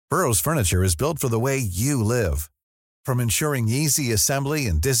Burrow's furniture is built for the way you live. From ensuring easy assembly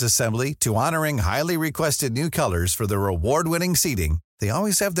and disassembly to honoring highly requested new colors for their award-winning seating, they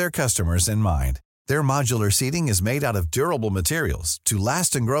always have their customers in mind. Their modular seating is made out of durable materials to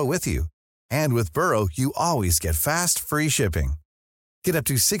last and grow with you. And with Burrow, you always get fast, free shipping. Get up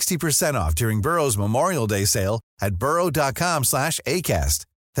to 60% off during Burrow's Memorial Day sale at burrow.com/ACAST.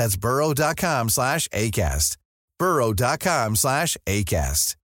 That's burrow.com/ACAST.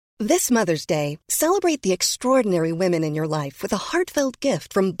 burrow.com/ACAST. This Mother's Day, celebrate the extraordinary women in your life with a heartfelt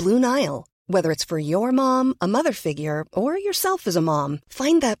gift from Blue Nile. Whether it's for your mom, a mother figure, or yourself as a mom,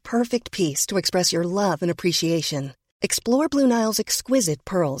 find that perfect piece to express your love and appreciation. Explore Blue Nile's exquisite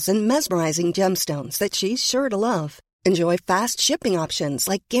pearls and mesmerizing gemstones that she's sure to love. Enjoy fast shipping options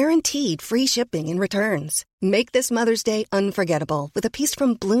like guaranteed free shipping and returns. Make this Mother's Day unforgettable with a piece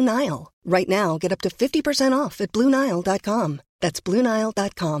from Blue Nile. Right now, get up to 50% off at BlueNile.com. That's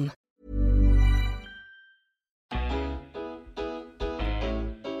BlueNile.com.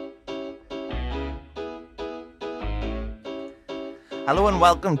 Hello and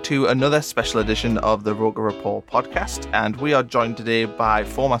welcome to another special edition of the Roker Report podcast, and we are joined today by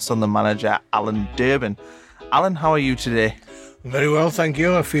former Sunderland manager Alan Durbin. Alan, how are you today? Very well, thank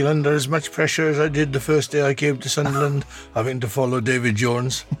you. I feel under as much pressure as I did the first day I came to Sunderland, having to follow David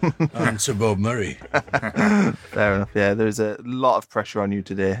Jones and Sir Bob Murray. Fair enough, yeah. There's a lot of pressure on you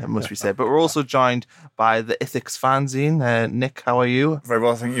today, it must be said. But we're also joined by the Ethics fanzine. Nick, how are you? Very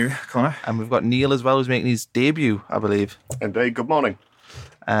well, thank you, Connor. And we've got Neil as well, who's making his debut, I believe. Indeed, good morning.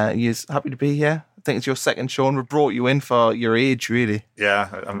 He's happy to be here. I think it's your second show, and we brought you in for your age, really. Yeah,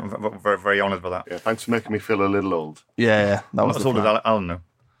 I'm very, very honoured by that. Yeah, thanks for making me feel a little old. Yeah, that was as old as Alan, no.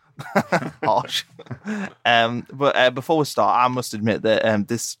 Harsh. But before we start, I must admit that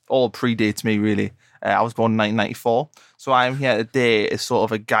this all predates me, really. I was born in 1994, so I'm here today as sort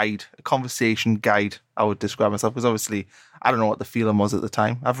of a guide, a conversation guide, I would describe myself, because obviously I don't know what the feeling was at the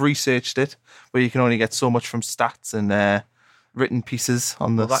time. I've researched it, but you can only get so much from stats and written pieces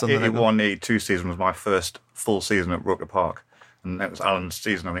on the That 81-82 season was my first full season at Roker Park, and it was Alan's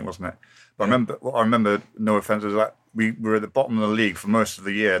season, I think, wasn't it? But yeah. I remember, no offence, is that we were at the bottom of the league for most of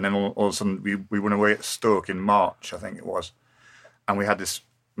the year, and then all of a sudden we went away at Stoke in March, I think it was, and we had this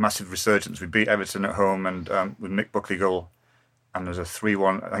massive resurgence. We beat Everton at home, and with Mick Buckley goal, and there's a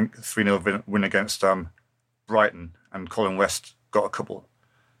 3-1, I think 3-0 win against Brighton, and Colin West got a couple.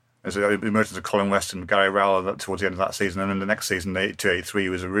 There's the emergence of Colin West and Gary Rowell towards the end of that season, and then the next season, 82-83,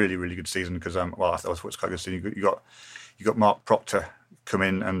 was a really, really good season because, I thought it was quite a good season. You got Mark Proctor come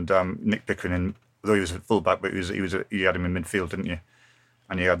in and Nick Pickering in, although he was a fullback, but you had him in midfield, didn't you?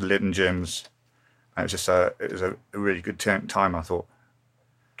 And you had Leighton James. And it was a really good time, I thought.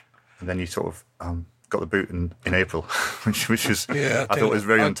 And then you sort of got the boot in April, which was I thought was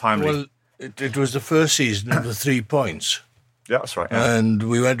very untimely. Well, it was the first season of the 3 points. Yeah, that's right. Yeah. And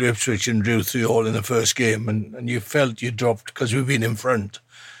we went to Ipswich and drew 3-3 in the first game, and you felt you dropped, because we've been in front,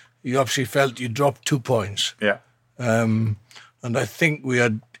 you obviously felt you dropped 2 points. Yeah. And I think we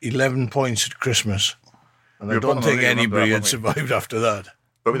had 11 points at Christmas, and I don't think anybody had survived after that.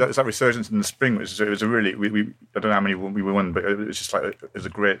 But that resurgence in the spring, it was a really, we I don't know how many we won, but it was just like, it was a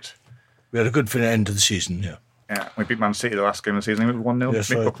great... We had a good end of the season, yeah. Yeah, we beat Man City the last game of the season. It was 1-0, yes,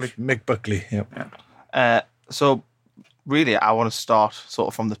 Mick Buckley. Mick Buckley, yeah. So... Really, I want to start sort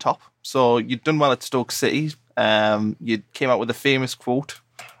of from the top. So you'd done well at Stoke City. You came out with a famous quote,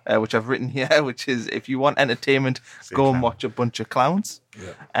 which I've written here, which is, if you want entertainment, go and watch a bunch of clowns.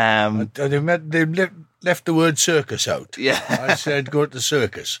 Yeah. They left the word circus out. Yeah. I said go to the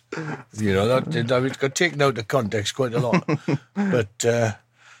circus. You know, that got taken out of context quite a lot. But,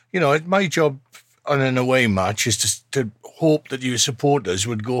 my job on an away match is to hope that your supporters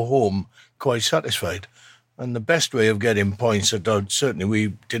would go home quite satisfied. And the best way of getting points, certainly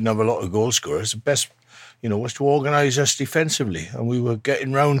we didn't have a lot of goal scorers, the best, was to organise us defensively. And we were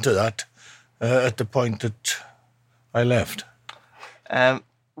getting round to that at the point that I left.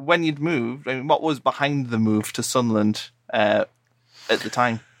 When you'd moved, what was behind the move to Sunderland at the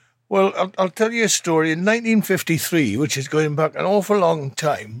time? Well, I'll tell you a story. In 1953, which is going back an awful long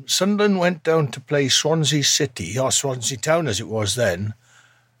time, Sunderland went down to play Swansea City, or Swansea Town as it was then,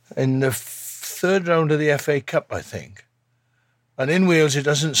 in the third round of the FA Cup, I think. And in Wales, it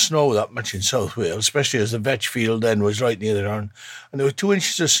doesn't snow that much in South Wales, especially as the Vetch Field then was right near the ground. And there were 2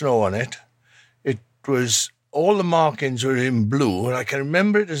 inches of snow on it. It was, all the markings were in blue, and I can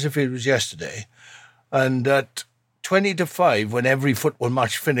remember it as if it was yesterday. And at 20-5, when every football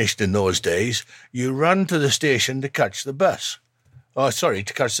match finished in those days, you ran to the station to catch the bus. To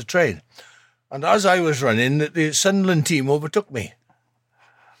catch the train. And as I was running, the Sunderland team overtook me.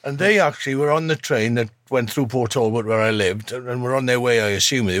 And they actually were on the train that went through Port Talbot where I lived, and were on their way, I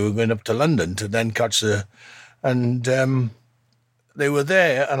assume. They were going up to London to then catch the... And they were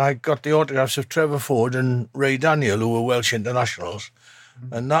there, and I got the autographs of Trevor Ford and Ray Daniel, who were Welsh internationals.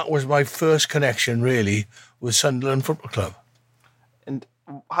 And that was my first connection, really, with Sunderland Football Club. And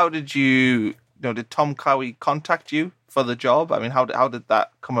how did did Tom Cowie contact you for the job? I mean, how did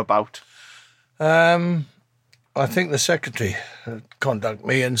that come about? I think the secretary contacted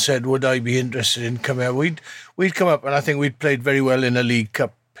me and said, would I be interested in coming out? We'd come up, and I think we'd played very well in a League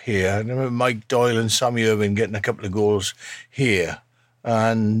Cup here. I remember Mike Doyle and Sammy Irving getting a couple of goals here,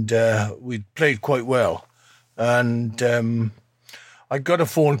 and we'd played quite well. And I got a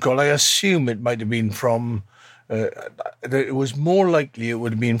phone call. I assume it might have been from... it was more likely it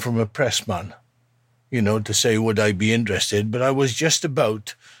would have been from a pressman, to say, would I be interested? But I was just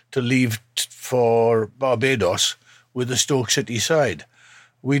about to leave for Barbados with the Stoke City side.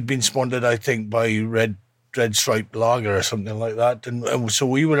 We'd been sponsored, I think, by Red Stripe Lager or something like that. And so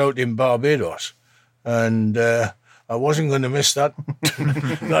we were out in Barbados. And I wasn't going to miss that,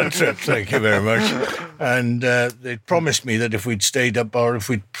 that trip, thank you very much. And they promised me that if we'd stayed up or if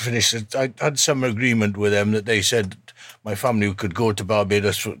we'd finished it, I had some agreement with them that they said my family could go to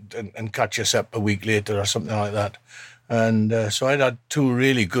Barbados and catch us up a week later or something like that. And so I had 2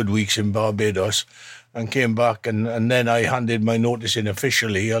 really good weeks in Barbados and came back, and then I handed my notice in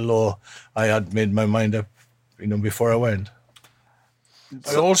officially, although I had made my mind up, before I went.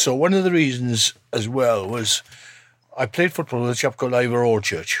 Also, one of the reasons as well was I played football with a chap called Ivor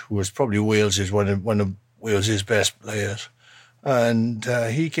Allchurch, who was probably one of Wales's best players. And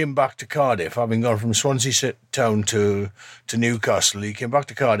he came back to Cardiff, having gone from Swansea Town to Newcastle. He came back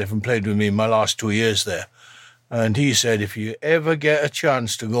to Cardiff and played with me my last 2 years there. And he said, if you ever get a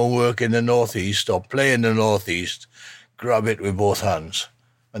chance to go and work in the Northeast or play in the Northeast, grab it with both hands.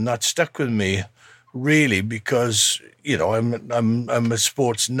 And that stuck with me, really, because, I'm a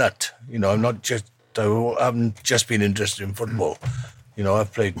sports nut. I'm not just... I haven't just been interested in football.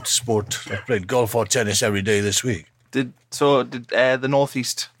 I've played sport. I've played golf or tennis every day this week. Did the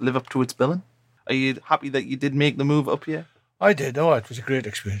Northeast live up to its billing? Are you happy that you did make the move up here? I did. Oh, it was a great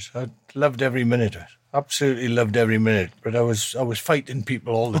experience. I loved every minute of it. Absolutely loved every minute. But I was fighting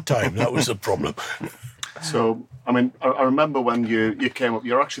people all the time. That was the problem. So, I mean, I remember when you came up,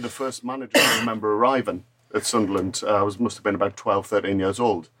 you're actually the first manager I remember arriving at Sunderland. I must have been about 12, 13 years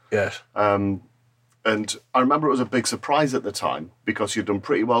old. Yes. And I remember it was a big surprise at the time because you'd done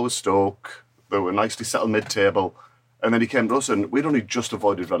pretty well with Stoke. They were nicely settled mid-table. And then he came to us and we'd only just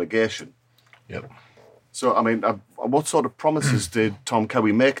avoided relegation. Yep. So, I mean, what sort of promises did Tom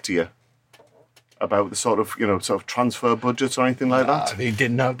Cowie make to you about the sort of transfer budgets or anything like that? He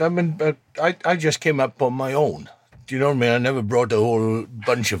didn't have that. I mean, but I just came up on my own. Do you know what I mean? I never brought a whole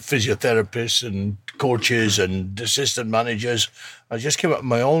bunch of physiotherapists and coaches and assistant managers. I just came up on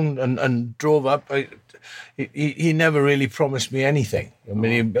my own and drove up. He never really promised me anything. I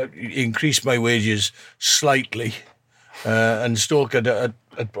mean, he increased my wages slightly, and Stoke had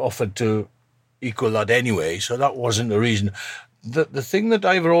offered to equal that anyway, so that wasn't the reason. The thing that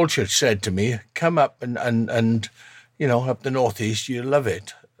Ivor Allchurch said to me, come up and up the Northeast, you'll love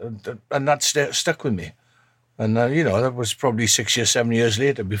it. And that stuck with me. And, that was probably 6 or 7 years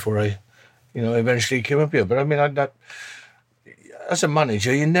later before I, eventually came up here. But I mean, as a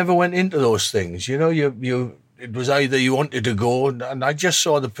manager, you never went into those things. It was either you wanted to go, and I just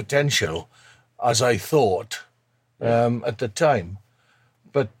saw the potential, as I thought, at the time.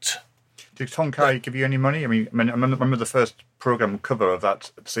 But... Did Tom Cowie give you any money? I remember the first programme cover of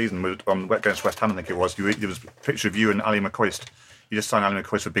that season was on against West Ham, I think it was. There was a picture of you and Ali McCoist. You just signed Ali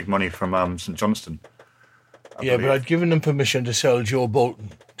McCoist for big money from St Johnstone. Yeah, but I'd given them permission to sell Joe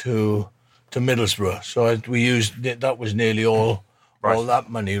Bolton to Middlesbrough. So that was nearly all that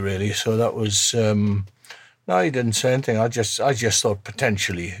money, really. So that was... no, he didn't say anything. I just thought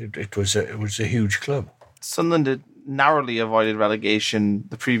potentially it was a huge club. Sunderland had narrowly avoided relegation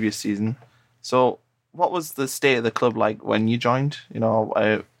the previous season. So what was the state of the club like when you joined?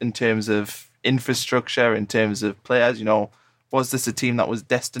 In terms of infrastructure, in terms of players, was this a team that was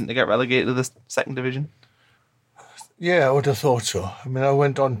destined to get relegated to the second division? Yeah, I would have thought so. I mean, I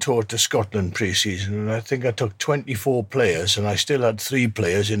went on tour to Scotland pre-season, and I think I took 24 players, and I still had 3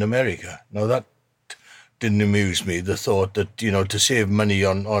 players in America. Now, that didn't amuse me, the thought that, to save money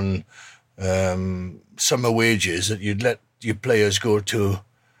on summer wages, that you'd let your players go to,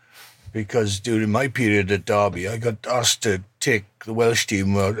 because during my period at Derby, I got asked to take the Welsh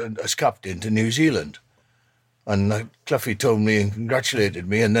team as captain to New Zealand. And Cloughie told me and congratulated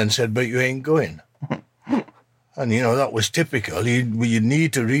me and then said, but you ain't going. And, that was typical. You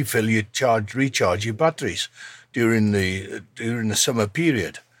need to recharge your batteries during the summer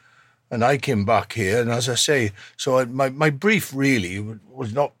period. And I came back here, and as I say, so my brief really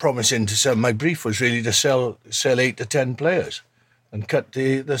was not promising to sell. My brief was really to sell 8 to 10 players and cut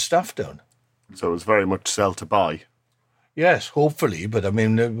the staff down. So it was very much sell to buy. Yes, hopefully. But, at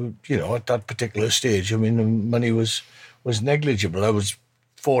that particular stage, the money was negligible. I was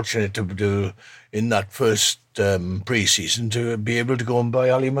fortunate to do in that first pre-season to be able to go and buy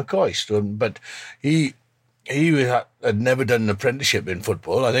Ali McCoy. But he had never done an apprenticeship in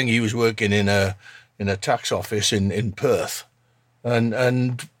football. I think he was working in a tax office in Perth,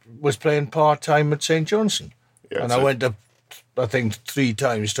 and was playing part-time at St Johnstone. Yeah, and I went up, I think, 3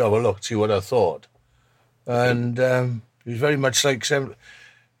 times to have a look, see what I thought. And he was very much like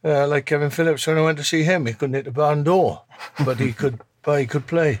Kevin Phillips when I went to see him. He couldn't hit the barn door, but he could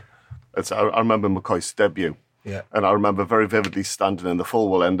play. I remember McCoy's debut. Yeah. And I remember very vividly standing in the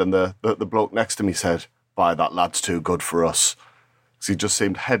Fulwell end, and the bloke next to me said, "By that lad's too good for us." Because he just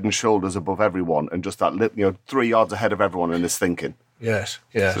seemed head and shoulders above everyone, and just that 3 yards ahead of everyone in his thinking. Yes.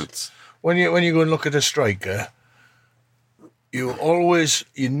 So when you go and look at a striker, you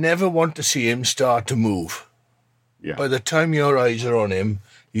never want to see him start to move. Yeah. By the time your eyes are on him,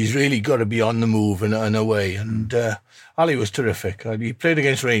 he's really got to be on the move and away. And Ali was terrific. He played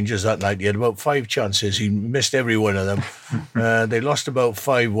against Rangers that night. He had about 5 chances. He missed every one of them. They lost about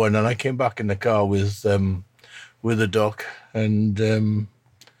 5-1, and I came back in the car with the doc, and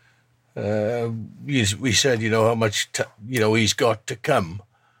we said, how much he's got to come.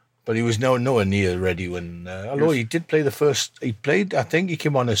 But he was nowhere near ready when. Although he did play I think he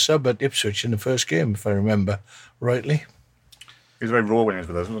came on as sub at Ipswich in the first game, if I remember rightly. He was very raw when he was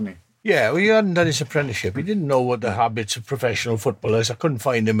with us, wasn't he? Yeah, well, he hadn't done his apprenticeship. He didn't know what the habits of professional footballers. I couldn't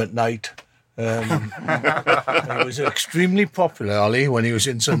find him at night. He was extremely popular, Ali, when he was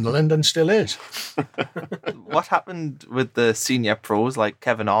in Sunderland, and still is. What happened with the senior pros like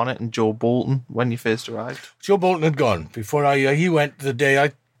Kevin Arnott and Joe Bolton when you first arrived? Joe Bolton had gone before he went the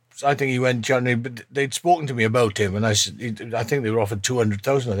day I think he went January, but they'd spoken to me about him, and I said, I think they were offered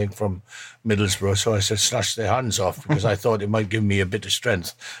 200,000, I think, from Middlesbrough. So I said, slash their hands off, because I thought it might give me a bit of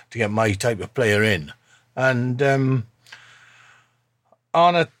strength to get my type of player in. And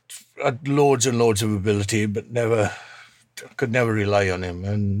Arnott had loads and loads of ability, but could never rely on him.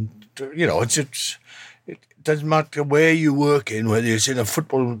 And it doesn't matter where you work in, whether it's in a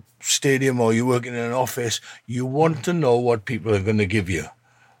football stadium or you're working in an office. You want to know what people are going to give you.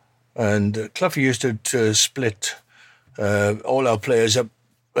 And Cloughie used to split all our players up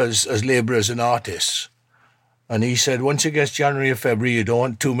as labourers and artists. And he said, once it gets January or February, you don't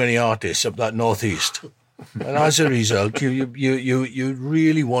want too many artists up that northeast. And as a result, you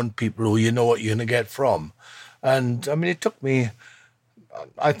really want people who you know what you're going to get from. And, it took me,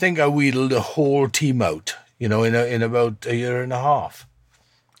 I think I wheedled the whole team out, in about a year and a half.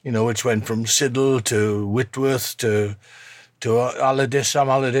 Which went from Siddle to Whitworth to Sam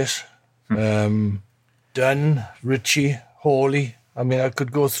Allardyce, Dunn, Ritchie, Hawley. I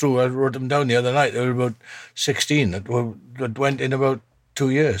could go through. I wrote them down the other night. There were about 16 that went in about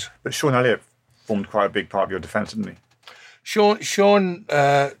 2 years. But Sean Elliott formed quite a big part of your defence, didn't he? Sean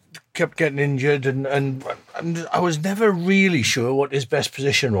kept getting injured, and I was never really sure what his best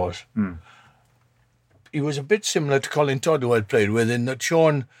position was. He was a bit similar to Colin Todd, who I'd played with, in that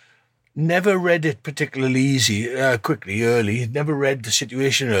Sean never read it particularly quickly, early. Never read the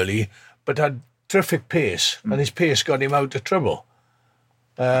situation early, but had terrific pace, and his pace got him out of trouble.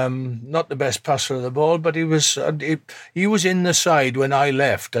 Not the best passer of the ball, but he was in the side when I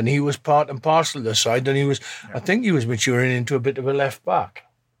left, and he was part and parcel of the side, and I think he was maturing into a bit of a left back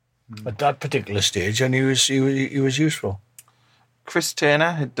at that particular stage, and he was useful. Chris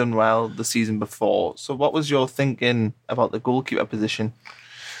Turner had done well the season before, so what was your thinking about the goalkeeper position?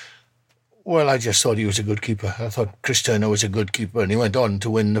 Well, I just thought he was a good keeper. I thought Chris Turner was a good keeper, and he went on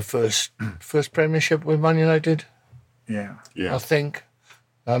to win the first Premiership with Man United. Yeah. I think.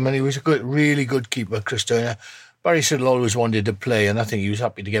 He was a really good keeper, Chris Turner. Barry Siddle always wanted to play, and I think he was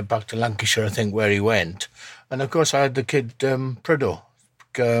happy to get back to Lancashire, I think, where he went. And, of course, I had the kid, Prideaux,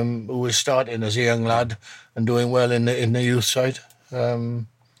 who was starting as a young lad and doing well in the youth side.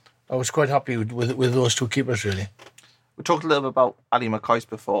 I was quite happy with those two keepers, really. We talked a little bit about Ali McCoy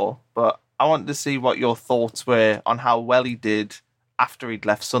before, but I wanted to see what your thoughts were on how well he did after he'd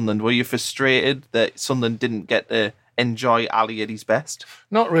left Sunderland. Were you frustrated that Sunderland didn't get to enjoy Ali at his best?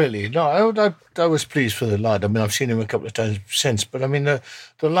 Not really. No, I was pleased for the lad. I've seen him a couple of times since, but the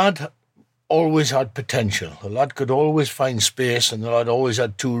lad always had potential. The lad could always find space, and the lad always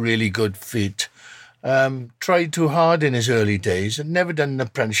had 2 really good feet. Tried too hard in his early days, had never done an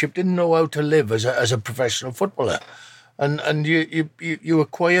apprenticeship, didn't know how to live as a professional footballer. And you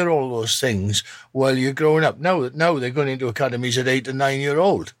acquire all those things while you're growing up. Now they're going into academies at 8 and 9 year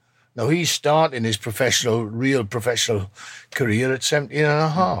old. Now he's starting his real professional career at 17 and a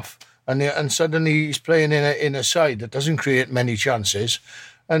half. And suddenly he's playing in a side that doesn't create many chances.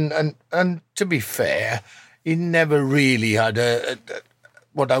 And to be fair, he never really had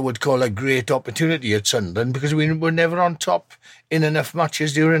what I would call a great opportunity at Sunderland, because we were never on top in enough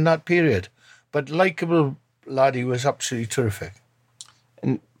matches during that period. But likeable lad, he was absolutely terrific.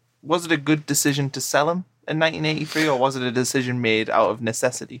 And was it a good decision to sell him in 1983, or was it a decision made out of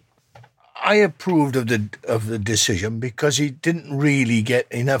necessity? I approved of the decision because he didn't really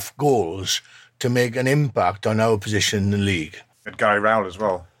get enough goals to make an impact on our position in the league. With Gary Rowell as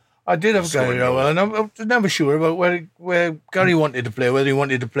well. I did have Gary Rowell, and I was never sure about where Gary wanted to play, whether he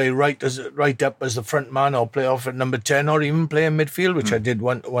wanted to play right up as the front man, or play off at number 10, or even play in midfield, which I did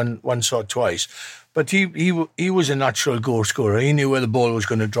once or twice. But he was a natural goal scorer. He knew where the ball was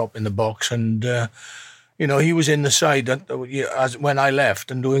going to drop in the box, and he was in the side when I left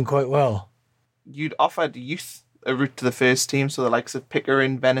and doing quite well. You'd offered youth a route to the first team, so the likes of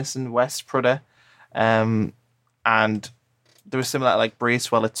Pickering, Venison, West, Prudder, and there was similar like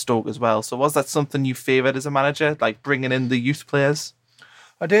Bracewell at Stoke as well. So was that something you favoured as a manager, like bringing in the youth players?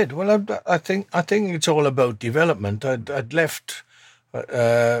 I did. Well, I think it's all about development. I'd left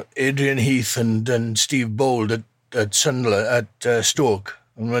Adrian Heath and Steve Bold at Sunderland, at Stoke,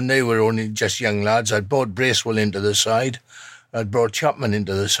 and when they were only just young lads, I'd brought Bracewell into the side, I'd brought Chapman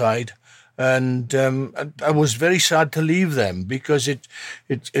into the side, and I was very sad to leave them, because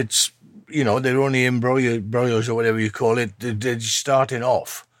it's they're only embroyos or whatever you call it. They're starting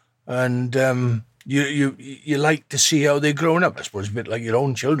off, and you like to see how they're growing up. I suppose a bit like your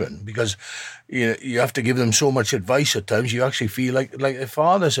own children, because you have to give them so much advice at times. You actually feel like their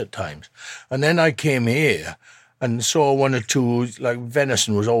fathers at times. And then I came here and saw one or two. Like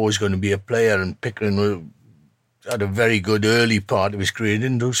Venison was always going to be a player, and Pickering had a very good early part of his career.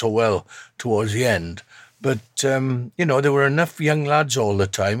 Didn't do so well towards the end. But, there were enough young lads all the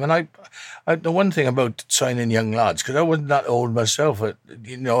time. And I the one thing about signing young lads, because I wasn't that old myself, I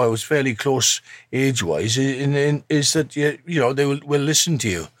was fairly close age-wise, is that, they will listen to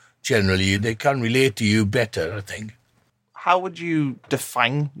you, generally. They can relate to you better, I think. How would you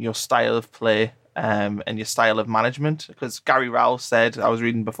define your style of play and your style of management? Because Gary Rowell said, I was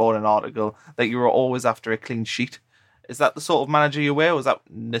reading before in an article, that you were always after a clean sheet. Is that the sort of manager you were, or was that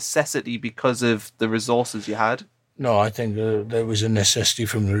necessity because of the resources you had? No, I think there was a necessity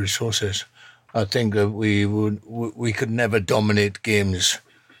from the resources. I think that we could never dominate games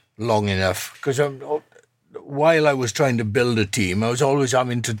long enough, because while I was trying to build a team, I was always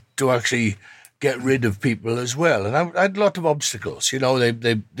having to actually get rid of people as well, and I had a lot of obstacles.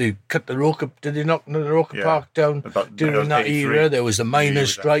 They cut the Roker. Did they knock the Roker Park down during that era? There was the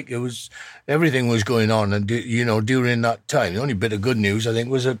miners' strike. Everything was going on, and during that time, the only bit of good news I think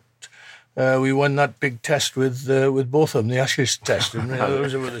was that we won that big test with both of them, the Ashes test. And I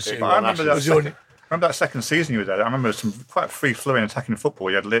remember that second season you were there. I remember some quite free-flowing attacking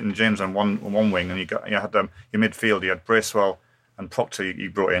football. You had Leighton James on one wing, and you had your midfield. You had Bracewell and Proctor. You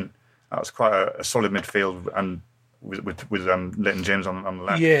brought in. That was quite a solid midfield, and with Leighton James on the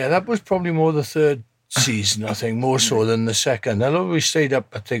left. Yeah, that was probably more the third season, I think, more so than the second. Although we stayed up,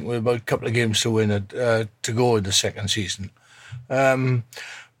 I think, with about a couple of games to win to go in the second season.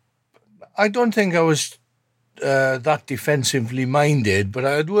 I don't think I was that defensively minded, but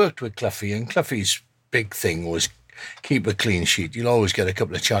I had worked with Cloughie, and Cloughie's big thing was keep a clean sheet. You'll always get a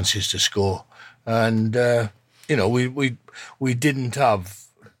couple of chances to score, and we didn't have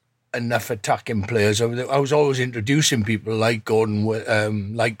enough attacking players. I was always introducing people like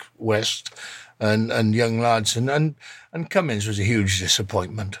Gordon, like West, and young lads, and Cummins was a huge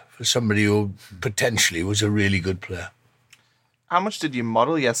disappointment for somebody who potentially was a really good player. How much did you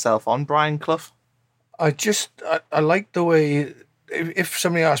model yourself on Brian Clough? I liked the way, if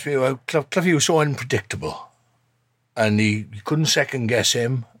somebody asked me about Clough, he was so unpredictable, and you couldn't second guess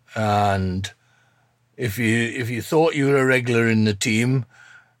him, and if you thought you were a regular in the team,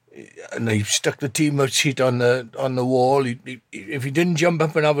 and he stuck the team sheet on the wall. If you didn't jump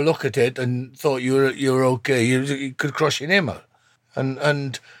up and have a look at it and thought you were okay, you could cross your name out.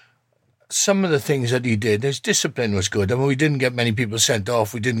 And some of the things that he did, his discipline was good. I mean, we didn't get many people sent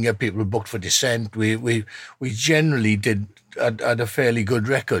off. We didn't get people booked for dissent. We generally had a fairly good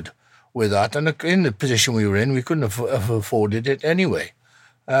record with that. And in the position we were in, we couldn't have afforded it anyway.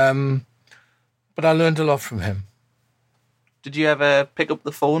 But I learned a lot from him. Did you ever pick up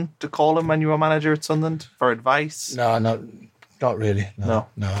the phone to call him when you were manager at Sunderland for advice? No, not really. No.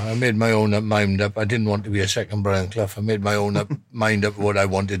 I made my own mind up. I didn't want to be a second Brian Clough. I made my own mind up what I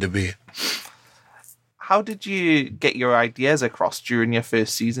wanted to be. How did you get your ideas across during your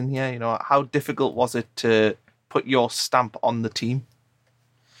first season here? How difficult was it to put your stamp on the team?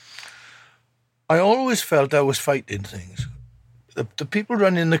 I always felt I was fighting things. The people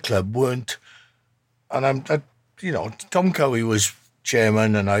running the club weren't, and Tom Cowie was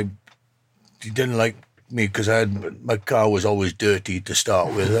chairman, and he didn't like me because my car was always dirty to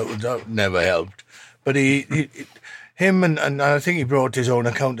start with. That never helped. But him and I think he brought his own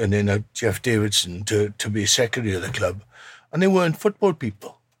accountant in, Jeff Davidson, to be secretary of the club, and they weren't football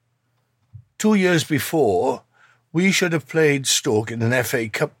people. 2 years before, we should have played Stoke in an FA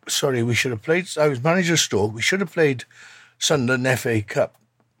Cup. Sorry, I was manager of Stoke. We should have played Sunderland FA Cup.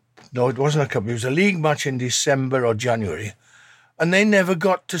 No, it wasn't a cup. It was a league match in December or January. And they never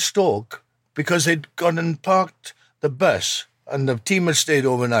got to Stoke because they'd gone and parked the bus and the team had stayed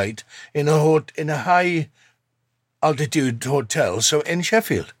overnight in a high altitude hotel, so in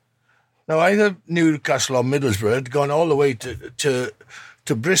Sheffield. Now, either Newcastle or Middlesbrough had gone all the way to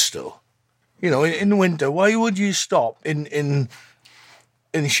Bristol. In winter, why would you stop in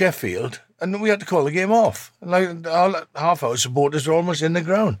Sheffield? And we had to call the game off. And half our supporters were almost in the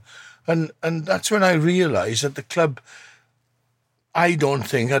ground. And that's when I realised that the club, I don't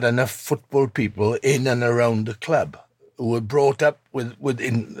think, had enough football people in and around the club who were brought up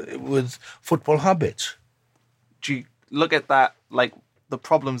with football habits. Do you look at that, like the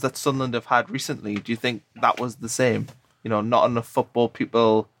problems that Sunderland have had recently? Do you think that was the same? Not enough football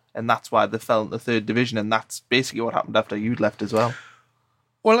people, and that's why they fell into the third division, and that's basically what happened after you'd left as well.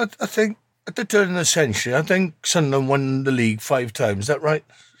 Well, I think at the turn of the century, I think Sunderland won the league 5 times. Is that right?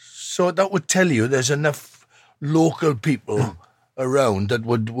 So that would tell you there's enough local people around that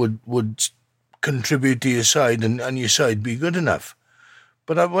would contribute to your side, and your side be good enough.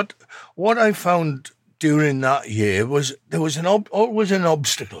 But what I found during that year was there was always an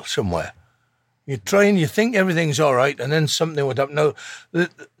obstacle somewhere. You try and you think everything's all right, and then something would happen. Now,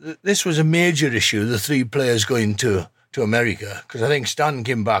 this was a major issue, the 3 players going to America, because I think Stan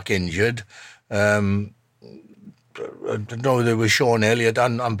came back injured. I don't know, there was Sean Elliott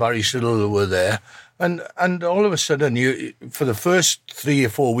and Barry Siddle were there. And all of a sudden, for the first 3 or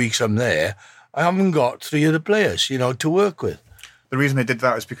 4 weeks I'm there, I haven't got 3 of the players, to work with. The reason they did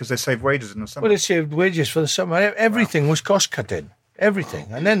that is because they saved wages in the summer. Well, they saved wages for the summer. Everything was cost-cutting.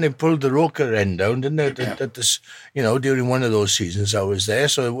 Everything. And then they pulled the Roker end down, didn't they? During one of those seasons I was there.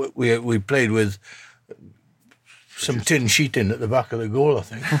 So we played with some tin sheeting at the back of the goal, I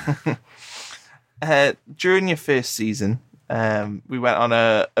think. During your first season, we went on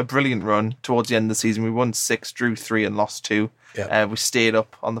a brilliant run towards the end of the season. We won 6, drew 3 and lost 2. Yeah. We stayed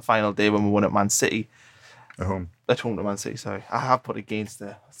up on the final day when we won at Man City. At home to Man City, sorry. I have put against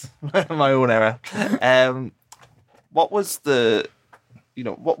there. My own error. What was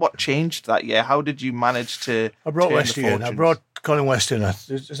what changed that year? How did you manage to I brought Westy in. I brought Colin West in.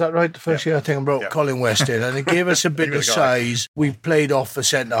 Is that right? The first year I think I brought Colin West in, and it gave us a bit of size. We played off the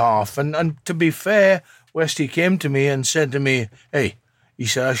centre half, and to be fair, Westy came to me and said to me, "Hey," he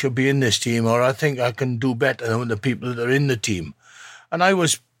said, "I should be in this team, or I think I can do better than the people that are in the team." And I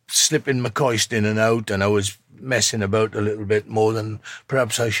was slipping McCoist in and out, and I was messing about a little bit more than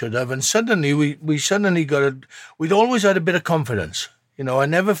perhaps I should have. And suddenly we suddenly we'd always had a bit of confidence. I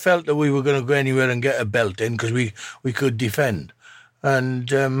never felt that we were going to go anywhere and get a belt in because we could defend. And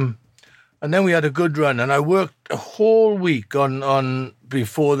then we had a good run, and I worked a whole week on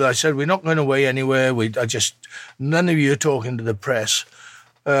before that. I said, we're not going away anywhere. None of you are talking to the press.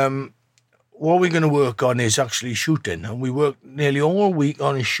 What we're going to work on is actually shooting. And we worked nearly all week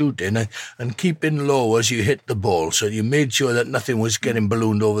on shooting and keeping low as you hit the ball. So you made sure that nothing was getting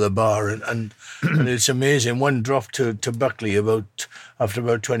ballooned over the bar. And it's amazing. One dropped to Buckley after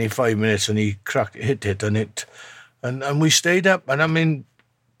about 25 minutes, and he hit it. And we stayed up. And I mean,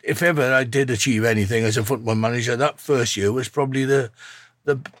 if ever I did achieve anything as a football manager, that first year was probably the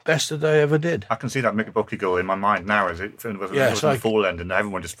best that I ever did. I can see that Mickey Buckley goal in my mind now as it was the full end, and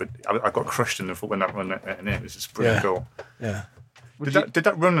everyone I got crushed in the foot when that run, and it was just a brilliant goal. Yeah. Did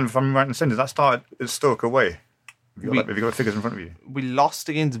that run, if I'm right in saying, did that start at Stoke away? Have you got figures in front of you? We lost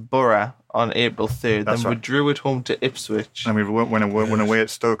against Borough on April 3rd, then we drew at home to Ipswich. And we went away at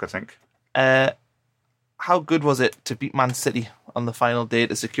Stoke, I think. How good was it to beat Man City on the final day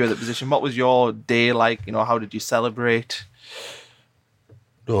to secure the position? What was your day like? How did you celebrate?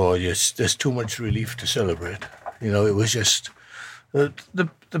 Oh, yes, there's too much relief to celebrate. It was just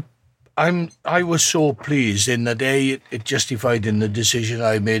I I was so pleased in that it justified in the decision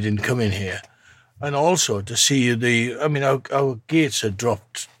I made in coming here, and also to see our gates had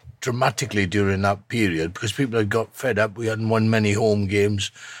dropped dramatically during that period because people had got fed up. We hadn't won many home games,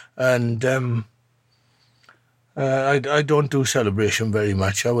 and I don't do celebration very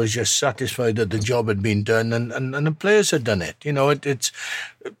much. I was just satisfied that the job had been done and the players had done it. It's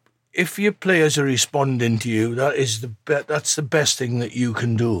if your players are responding to you, that's the best thing that you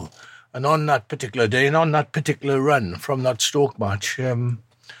can do. And on that particular day and on that particular run from that Stoke match, it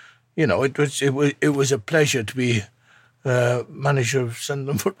was a pleasure to be manager of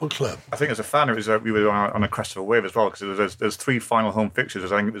Sunderland Football Club. I think as a fan, we were on a crest of a wave as well because there's 3 final home fixtures.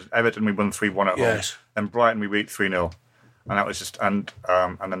 I think it was Everton we won 3-1 at home, and Brighton we beat 3-0, and that was just and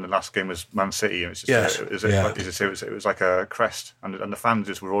then the last game was Man City, and it's just it was like a crest, and the fans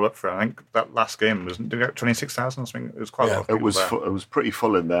just were all up for it. I think that last game was 26,000 or something. It was quite a lot of people there. It was pretty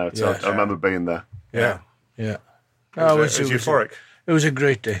full in there. I remember being there. Yeah. It was euphoric. It was a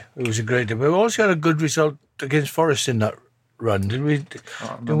great day. But we also had a good result against Forest in that run, didn't we?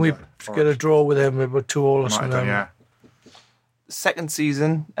 Didn't we get a draw with them about 2-2 or something? Yeah. Second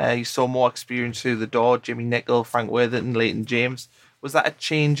season, you saw more experience through the door. Jimmy Nicholl, Frank Worthington, Leighton James. Was that a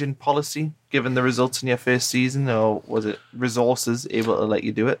change in policy given the results in your first season, or was it resources able to let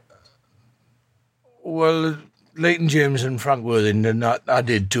you do it? Well, Leighton James and Frank Worthington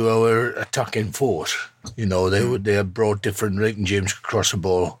added to our attacking force. They had brought different. Leighton James could cross the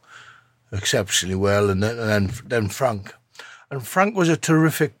ball exceptionally well, and then Frank. And Frank was a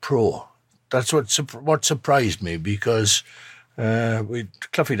terrific pro. That's what surprised me because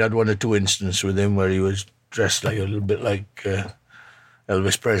Cloughie had 1 or 2 instances with him where he was dressed like a little bit like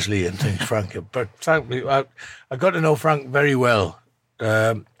Elvis Presley and things. Frank, but frankly, I got to know Frank very well,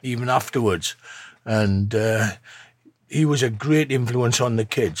 even afterwards, and he was a great influence on the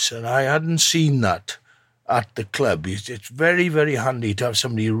kids, and I hadn't seen that at the club. It's very, very handy to have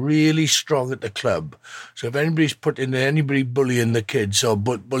somebody really strong at the club. So if anybody's anybody bullying the kids or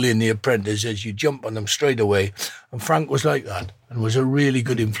bullying the apprentices, you jump on them straight away. And Frank was like that and was a really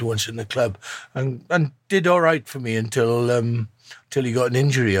good influence in the club and did all right for me until he got an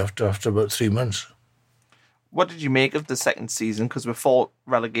injury after about 3 months. What did you make of the second season? Because we fought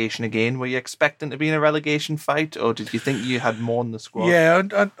relegation again. Were you expecting to be in a relegation fight, or did you think you had more in the squad?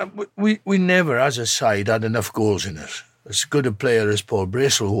 Yeah, we never, as a side, had enough goals in us. As good a player as Paul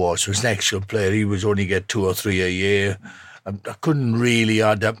Bracewell was an excellent player. He was only get 2 or 3 a year. I couldn't really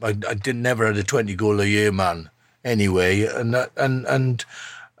add up. I never had a 20-goal-a-year man anyway, and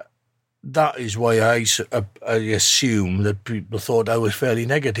that is why I assume that people thought I was fairly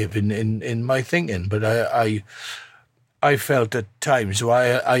negative in my thinking. But I felt at times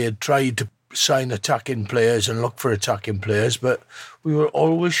I had tried to sign attacking players and look for attacking players, but we were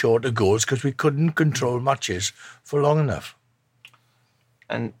always short of goals because we couldn't control matches for long enough.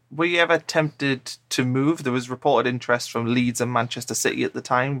 And were you ever tempted to move? There was reported interest from Leeds and Manchester City at the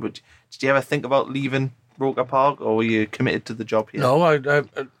time. But did you ever think about leaving Roker Park, or were you committed to the job here? No,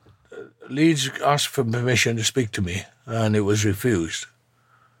 Leeds asked for permission to speak to me, and it was refused.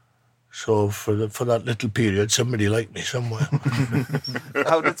 So for that little period, somebody liked me somewhere.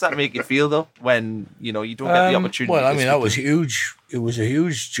 How does that make you feel, though, when you don't get the opportunity? Well, I mean, that was huge. It was a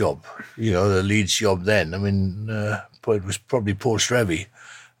huge job, the Leeds job then. I mean, it was probably post-Revy.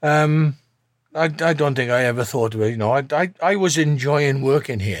 I don't think I ever thought of it. I was enjoying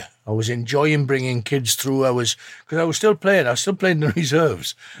working here. I was enjoying bringing kids through. Because I was still playing. I was still playing the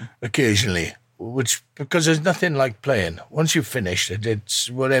reserves occasionally, because there's nothing like playing. Once you've finished it,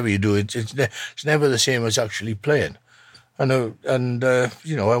 it's whatever you do. It's never the same as actually playing. I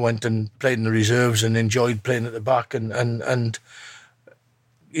went and played in the reserves and enjoyed playing at the back, and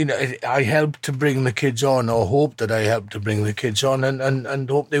I helped to bring the kids on, or hoped that I helped to bring the kids on, and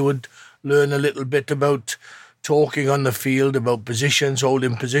hope they would learn a little bit about talking on the field, about positions,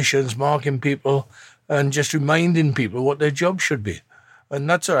 holding positions, marking people, and just reminding people what their job should be. And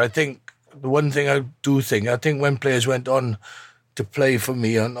that's what I think. The one thing I think when players went on to play for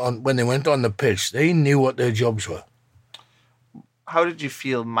me, when they went on the pitch, they knew what their jobs were. How did you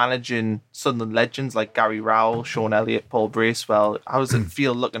feel managing Sunderland legends like Gary Rowell, Sean Elliott, Paul Bracewell? How does it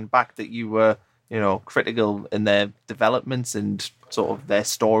feel looking back that you were, critical in their developments and sort of their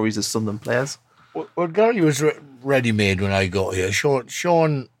stories as Sunderland players? Well, Gary was ready-made when I got here.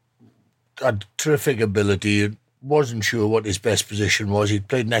 Sean had terrific ability. Wasn't sure what his best position was. He'd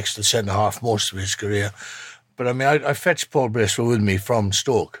played next to centre-half most of his career. But, I mean, I fetched Paul Bracewell with me from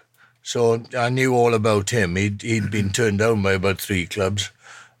Stoke. So I knew all about him. He'd been turned down by about 3 clubs,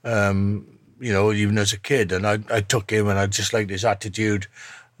 even as a kid. And I took him, and I just liked his attitude.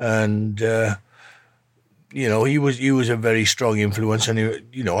 And he was a very strong influence, and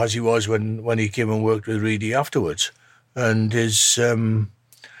as he was when he came and worked with Reedy afterwards, and his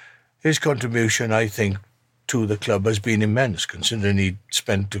contribution, I think, to the club has been immense, considering he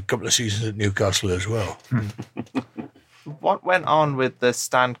spent a couple of seasons at Newcastle as well. What went on with the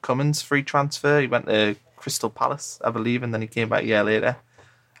Stan Cummins free transfer? He went to Crystal Palace, I believe, and then he came back a year later.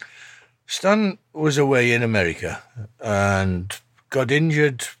 Stan was away in America and got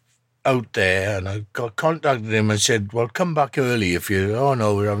injured out there, and I contacted him and said, well, come back early if you... Oh,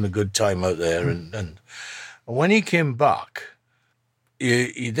 no, we're having a good time out there. And when he came back,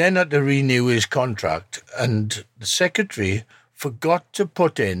 he then had to renew his contract, and the secretary forgot to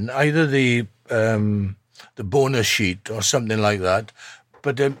put in either the bonus sheet or something like that,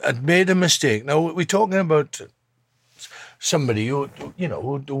 but had made a mistake. Now, we're talking about somebody who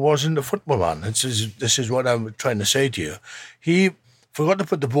wasn't a football man. This is what I'm trying to say to you. He forgot to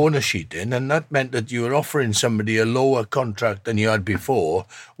put the bonus sheet in, and that meant that you were offering somebody a lower contract than you had before,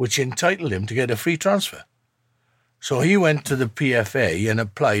 which entitled him to get a free transfer. So he went to the PFA and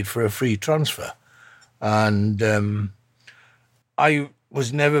applied for a free transfer. And I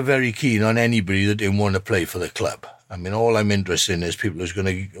was never very keen on anybody that didn't want to play for the club. I mean, all I'm interested in is people who's going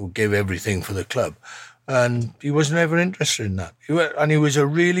to give everything for the club. And he was never interested in that. He was a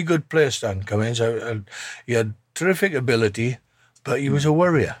really good player, Stan Cummins. He had terrific ability, but he was a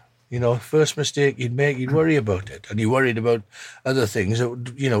worrier. First mistake he'd make, he'd worry about it. And he worried about other things that,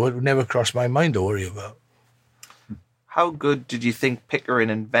 would never cross my mind to worry about. How good did you think Pickering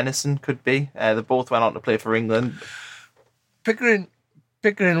and Venison could be? They both went on to play for England. Pickering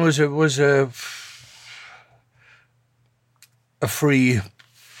was a free,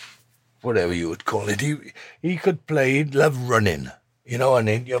 whatever you would call it. He could play. He loved running. And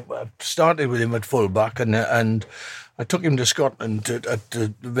I started with him at fullback, and I took him to Scotland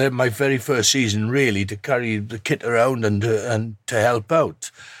my very first season, really, to carry the kit around and to help out.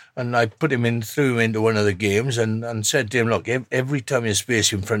 And I threw him into one of the games and said to him, look, every time there's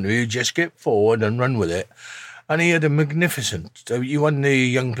space in front of you, just get forward and run with it. And he had a magnificent... He won the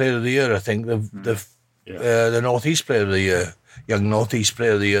Young Player of the Year, I think, the North East Player of the Year, Young North East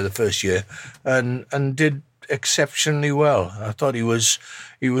Player of the Year the first year, and did exceptionally well. I thought he was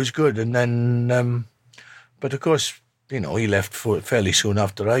good. And then... but, of course, he left fairly soon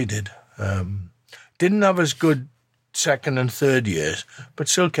after I did. Didn't have as good second and third years, but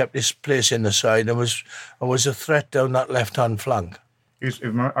still kept his place in the side and was a threat down that left-hand flank. I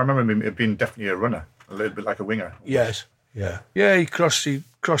remember him being definitely a runner, a little bit like a winger. Yes, yeah. Yeah, he crossed a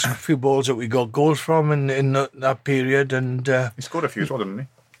few balls that we got goals from in that period. And he scored a few as well, didn't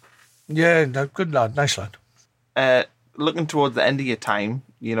he? Yeah, good lad, nice lad. Looking towards the end of your time,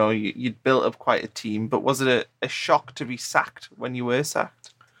 you'd built up quite a team, but was it a shock to be sacked when you were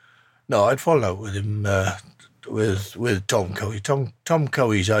sacked? No, I'd fallen out with him... with Tom Cowie. Tom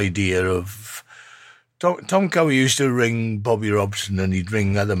Cowie's idea of... Tom Cowie used to ring Bobby Robson, and he'd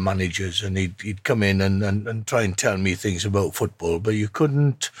ring other managers, and he'd come in and try and tell me things about football, but you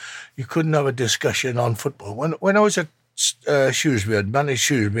couldn't have a discussion on football. When I was at Shrewsbury, I'd managed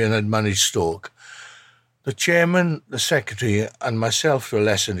Shrewsbury and I'd managed Stoke. The chairman, the secretary, and myself, to a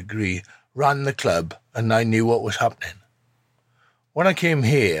lesser degree, ran the club, and I knew what was happening. When I came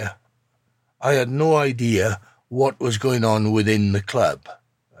here, I had no idea what was going on within the club.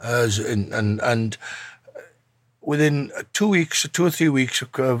 And within 2 or 3 weeks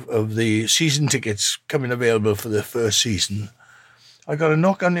of the season tickets coming available for the first season, I got a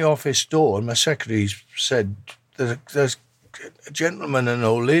knock on the office door, and my secretary said, there's a gentleman and an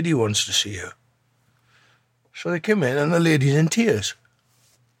old lady wants to see you. So they came in, and the lady's in tears.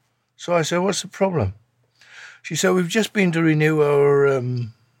 So I said, what's the problem? She said, we've just been to renew our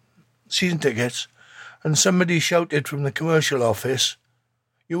season tickets, and somebody shouted from the commercial office,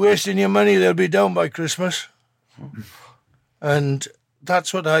 you're wasting your money, they'll be down by Christmas. And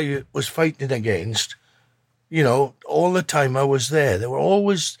that's what I was fighting against. All the time I was there. There were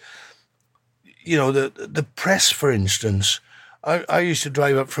always, the press, for instance. I used to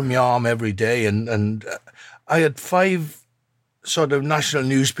drive up from Yarm every day, and I had 5 sort of national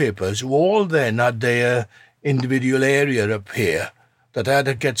newspapers who all then had their individual area up here that I had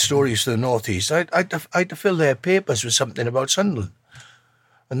to get stories to the North East. I had to fill their papers with something about Sunderland.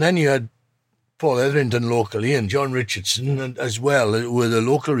 And then you had Paul Etherington locally and John Richardson as well, who were the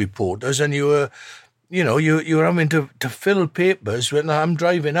local reporters, and you were having to fill papers when I'm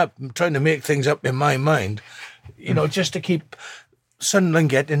driving up, I'm trying to make things up in my mind, just to keep Sunderland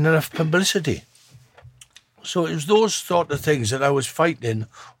getting enough publicity. So it was those sort of things that I was fighting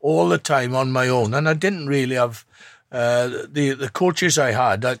all the time on my own, and I didn't really have The coaches I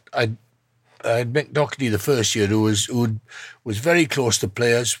had, I had Mick Doherty the first year, who was very close to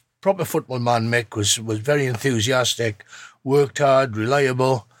players. Proper football man. Mick was very enthusiastic, worked hard,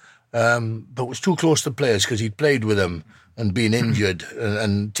 reliable, but was too close to players because he'd played with them and been injured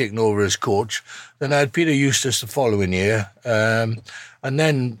and taken over as coach. Then I had Peter Eustace the following year, and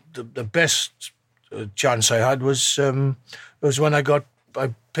then the best chance I had was when I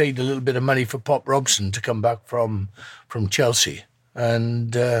paid a little bit of money for Pop Robson to come back from Chelsea,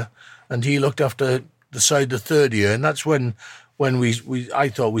 and he looked after the side the third year, and that's when I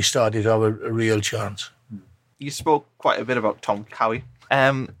thought we started our a real chance. You spoke quite a bit about Tom Cowie.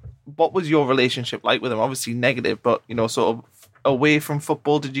 What was your relationship like with him? Obviously negative, but sort of away from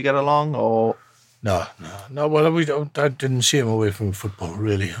football, did you get along or? No. Well, I didn't see him away from football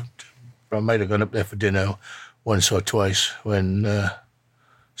really. I might have gone up there for dinner once or twice when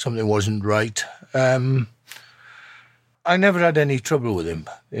something wasn't right. I never had any trouble with him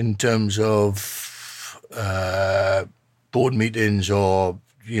in terms of board meetings or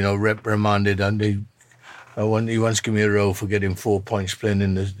reprimanded, and he once gave me a row for getting 4 points playing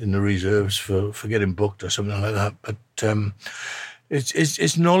in the reserves for getting booked or something like that. But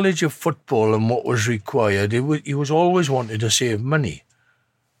his knowledge of football and what was required, he was always wanting to save money.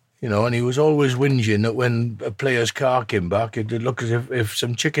 And he was always whinging that when a player's car came back, it did look as if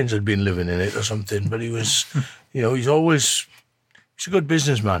some chickens had been living in it or something. But he was, he's a good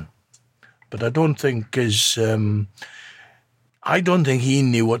businessman. But I don't think he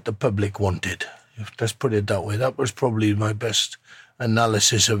knew what the public wanted. Let's put it that way. That was probably my best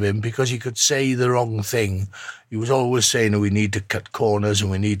analysis of him, because he could say the wrong thing. He was always saying we need to cut corners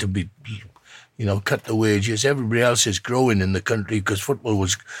and we need to be, cut the wages. Everybody else is growing in the country because football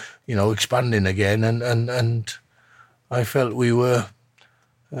was, expanding again, and I felt we were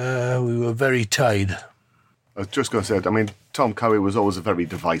very tied. I was just going to say, Tom Cowie was always a very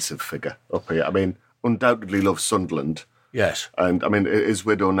divisive figure up here. Undoubtedly loved Sunderland. Yes. And, his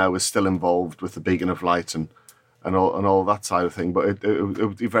widow now is still involved with the Beacon of Light and all that side of thing, but it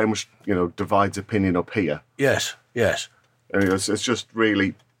very much, divides opinion up here. Yes. And it's just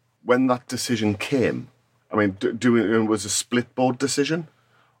really, when that decision came, it was a split board decision?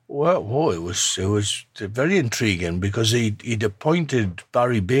 Well, it was very intriguing, because he'd appointed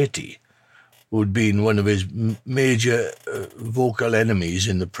Barry Beatty, who'd been one of his major vocal enemies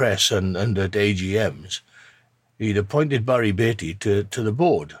in the press and at AGMs. He'd appointed Barry Beatty to the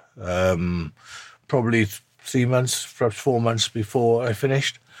board, probably 3 months, perhaps 4 months before I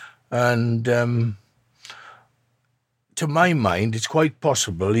finished. And to my mind, it's quite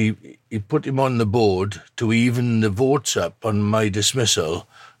possible he put him on the board to even the votes up on my dismissal,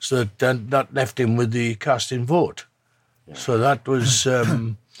 so that left him with the casting vote. Yeah. So that was,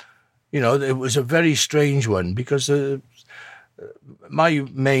 it was a very strange one, because my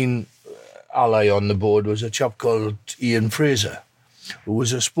main ally on the board was a chap called Ian Fraser, who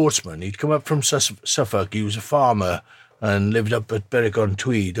was a sportsman. He'd come up from Suffolk. He was a farmer and lived up at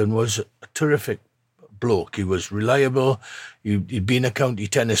Berwick-on-Tweed and was a terrific bloke. He was reliable. He'd been a county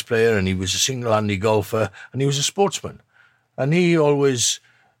tennis player, and he was a single-handed golfer, and he was a sportsman. And he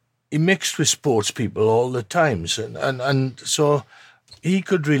mixed with sports people all the times, and so he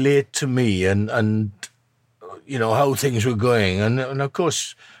could relate to me and how things were going. And of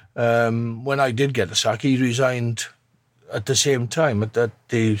course, when I did get the sack, he resigned at the same time, at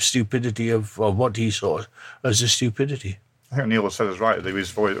the stupidity of what he saw as a stupidity. I think Neil said it right. He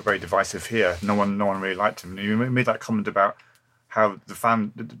was very, very divisive here. No one really liked him. You made that comment about how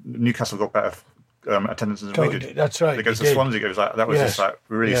Newcastle got better attendance than we did. That's right. Because the Swansea, that was just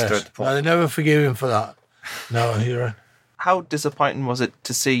really stirred the pot. No, they never forgave him for that. No, you're right. How disappointing was it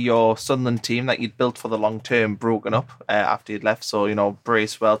to see your Sunderland team that you'd built for the long term broken up after you'd left? So,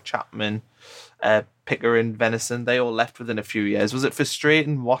 Bracewell, Chapman, Pickering, Venison, they all left within a few years. Was it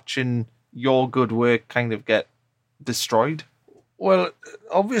frustrating watching your good work kind of get destroyed? Well,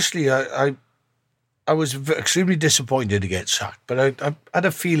 obviously, I was extremely disappointed to get sacked, but I had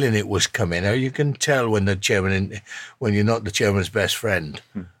a feeling it was coming. Now, you can tell when you're not the chairman's best friend.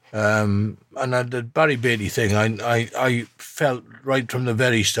 And the Barry Beatty thing, I felt right from the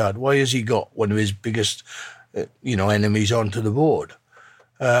very start, why has he got one of his biggest, enemies onto the board?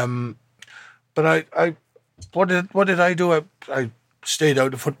 But what did I do? I stayed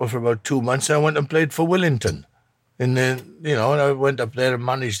out of football for about 2 months. I went and played for Willington. And I went up there and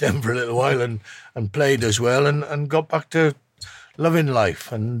managed them for a little while and played as well and got back to loving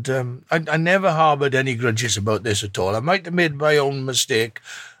life. And I never harboured any grudges about this at all. I might have made my own mistake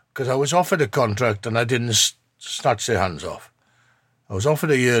because I was offered a contract and I didn't snatch their hands off. I was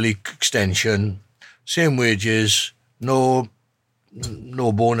offered a yearly extension, same wages, no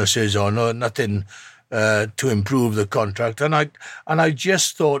bonuses or nothing to improve the contract. And I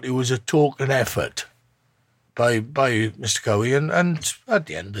just thought it was a token effort by Mr. Cowie, and at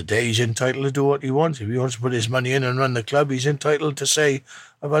the end of the day, he's entitled to do what he wants. If he wants to put his money in and run the club, he's entitled to say,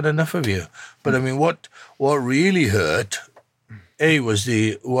 "I've had enough of you." But I mean, what really hurt, was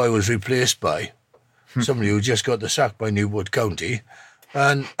who I was replaced by, somebody who just got the sack by Newport County,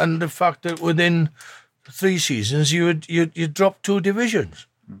 and the fact that within 3 seasons you dropped 2 divisions.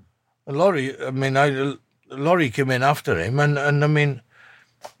 And Laurie came in after him, and I mean,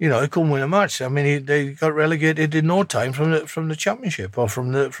 he couldn't win a match. I mean, they got relegated in no time from the Championship or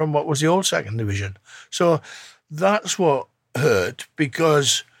from what was the old second division. So that's what hurt,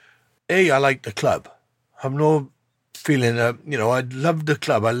 because I liked the club. I have no feeling I loved the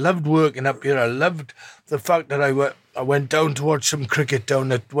club. I loved working up here. I loved the fact that I went down to watch some cricket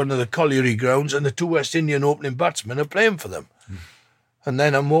down at one of the colliery grounds, and the 2 West Indian opening batsmen are playing for them. And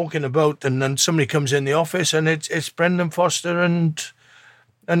then I'm walking about, and then somebody comes in the office, and it's Brendan Foster and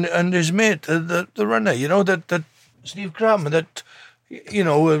his mate, the runner, that Steve Cram, that,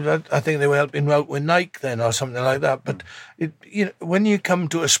 I think they were helping out with Nike then or something like that. But when you come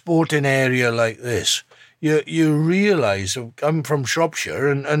to a sporting area like this, you realise, I'm from Shropshire,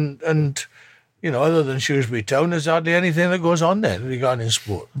 and other than Shrewsbury Town, there's hardly anything that goes on there regarding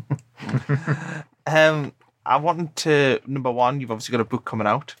sport. I wanted to, number one, you've obviously got a book coming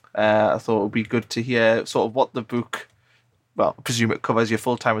out. I thought it would be good to hear sort of what the book, well, I presume it covers your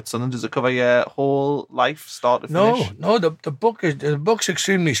full time at Sunderland. Does it cover your whole life, start to finish? No, the book's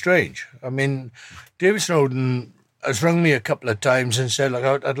extremely strange. I mean, David Snowden has rung me a couple of times and said,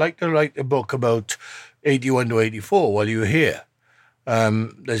 look, I'd like to write a book about 81 to 84 while you were here.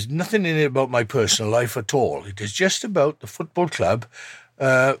 There's nothing in it about my personal life at all. It is just about the football club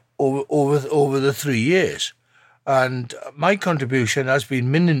over the 3 years. And my contribution has been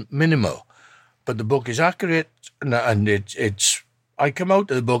minimal, but the book is accurate, and it's. I come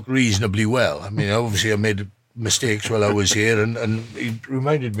out of the book reasonably well. I mean, obviously I made mistakes while I was here, and he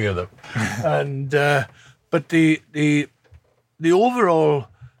reminded me of them. And but the overall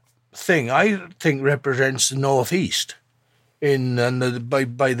thing, I think, represents the North East.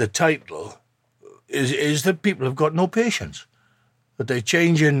 By the title is that people have got no patience. That they're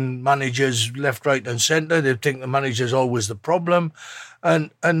changing managers left, right, and centre. They think the manager's always the problem,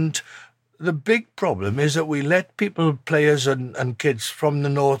 and the big problem is that we let people, players and kids from the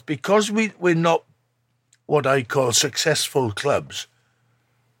north, because we're not what I call successful clubs.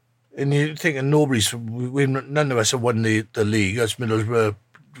 And you think, and none of us have won the league. As Middlesbrough,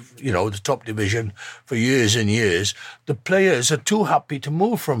 the top division for years and years. The players are too happy to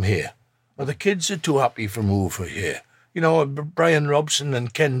move from here, or the kids are too happy to move from here. Brian Robson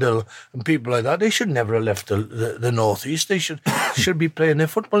and Kendall and people like that, they should never have left the North East. They should be playing their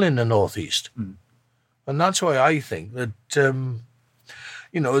football in the North East. And that's why I think that,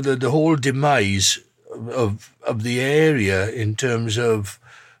 the whole demise of the area in terms of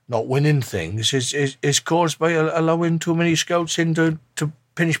not winning things is caused by allowing too many scouts in to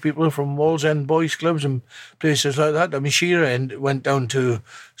pinch people from Wallsend boys clubs and places like that. I mean, Shearer went down to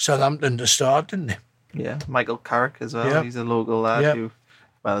Southampton to start, didn't he? Yeah, Michael Carrick as well. Yeah. He's a local lad who,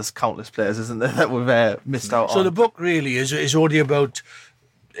 well, there's countless players, isn't there, that we've missed out on. So the book really is only about,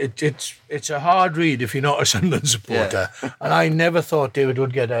 it's a hard read if you're not a Sunderland supporter. Yeah. And I never thought David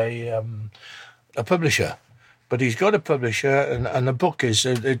would get a publisher. But he's got a publisher, and the book is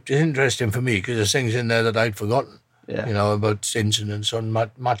interesting for me because there's things in there that I'd forgotten. Yeah. About incidents on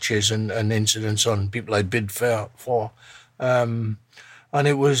matches and incidents on people I'd bid for. And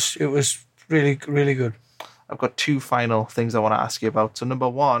it was really, really good. I've got 2 final things I want to ask you about. So number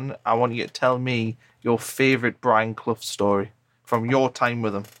 1, I want you to tell me your favourite Brian Clough story from your time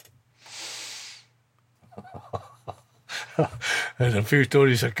with him. There's a few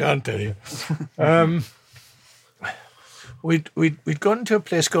stories I can't tell you. We'd gone to a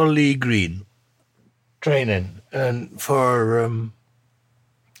place called Lee Green training, and for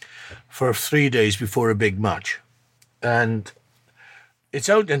 3 days before a big match, and it's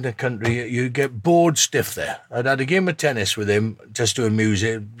out in the country. You get bored stiff there. I'd had a game of tennis with him just to amuse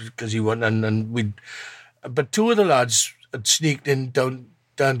him because he won, but 2 of the lads had sneaked in down,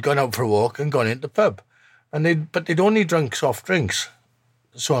 gone out for a walk and gone into the pub, and they'd only drunk soft drinks,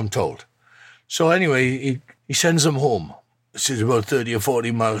 so I'm told. So anyway, he sends them home. This is about 30 or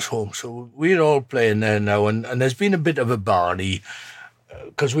 40 miles home. So we're all playing there now, and there's been a bit of a barney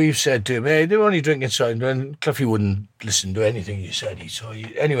because we've said to him, hey, they're only drinking cider, and Cloughie wouldn't listen to anything you said.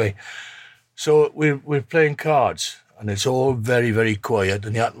 Anyway, so we're playing cards, and it's all very, very quiet,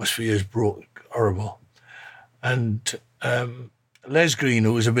 and the atmosphere is horrible. And Les Green,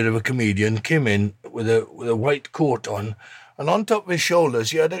 who was a bit of a comedian, came in with a white coat on, and on top of his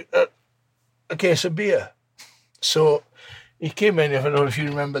shoulders he had a case of beer. So he came in, I don't know if you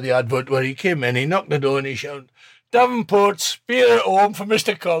remember the advert where he came in, he knocked the door and he shouted, "Davenport's beer at home for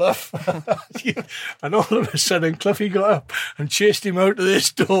Mr. Clough." And all of a sudden Cloughie got up and chased him out of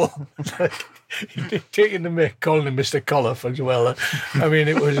this door. He'd taken the mick, calling him Mr. Clough as well. I mean,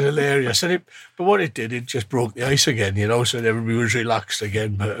 it was hilarious. But what it did, it just broke the ice again, you know, so that everybody was relaxed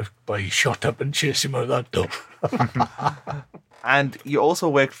again. But he shot up and chased him out that door. And you also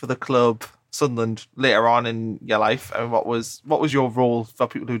worked for the club Sunderland later on in your life. And what was your role for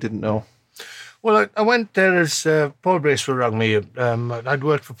people who didn't know? Well, I went there as Paul Bracewell rang me. I'd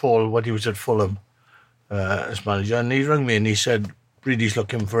worked for Paul when he was at Fulham as manager, and he rang me and he said, "Reedy's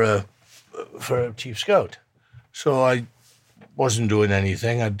looking for a chief scout." So I wasn't doing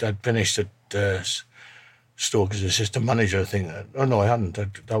anything. I'd finished at Stoke as assistant manager, I think. Oh no, I hadn't.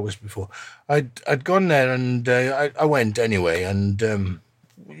 That was before. I'd gone there, and I went anyway, and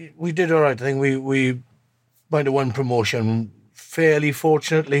we did all right. I think we might have won promotion fairly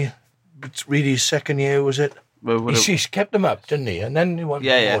fortunately. It's Reedy's second year, was it? He kept them up, didn't he? And then he won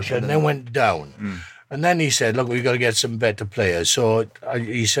promotion, and then went down. And then he said, "Look, we've got to get some better players." So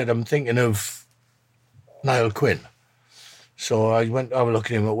he said, "I'm thinking of Niall Quinn." So I went over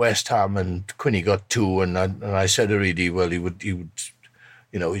looking at him at West Ham, and Quinny got 2, and I said to Reedy, well, he would, you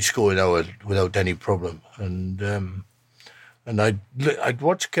know, he'd score an hour without any problem. And I'd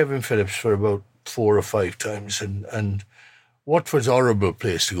watched Kevin Phillips for about 4 or 5 times, and Watford's a horrible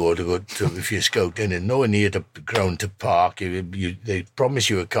place to go to if you're scouting, and nowhere near the ground to park. They promise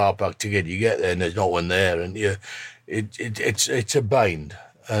you a car park ticket, you get there and there's no one there, and it's a bind.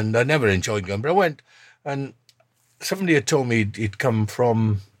 And I never enjoyed going, but I went, and somebody had told me he'd come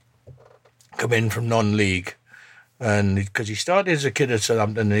in from non-league, and because he started as a kid at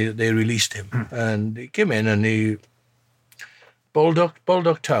Southampton, they released him, and he came in and he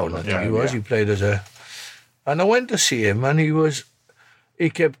Baldock Town, I think he was. Yeah. He played as a. And I went to see him, and he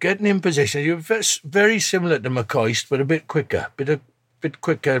kept getting in position. He was very similar to McCoist, but a bit quicker, bit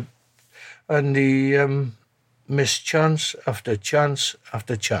quicker. And he missed chance after chance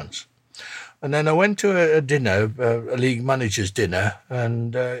after chance. And then I went to a dinner, a league manager's dinner,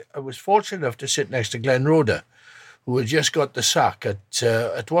 and I was fortunate enough to sit next to Glenn Roeder, who had just got the sack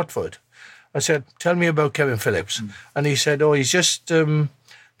at Watford. I said, "Tell me about Kevin Phillips." And he said, "Oh, he's just...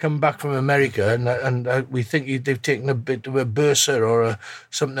 come back from America, and we think they've taken a bit of a bursa or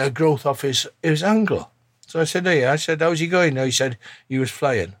a growth off his ankle." So I said, "Oh yeah." I said, "How's he going now?" He said he was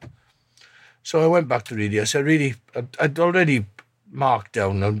flying. So I went back to Reedy. I said, "Reedy, I'd already marked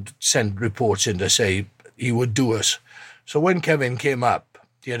down and sent reports in to say he would do us." So when Kevin came up,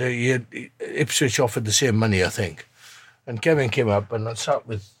 he had Ipswich offered the same money, I think. And Kevin came up, and I sat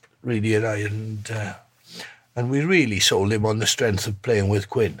with Reedy and I, and we really sold him on the strength of playing with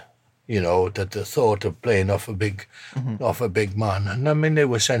Quinn, you know, that the thought of playing off a big man. And I mean, they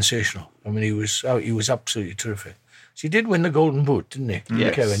were sensational. I mean, he was absolutely terrific. So he did win the Golden Boot, didn't he?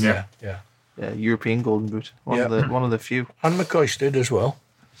 Yes. Kevin, yeah. Yeah, European Golden Boot. One of the few. And McCoist did as well.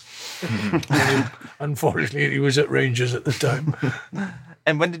 Unfortunately, he was at Rangers at the time.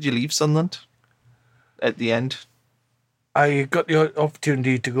 And when did you leave Sunderland? At the end? I got the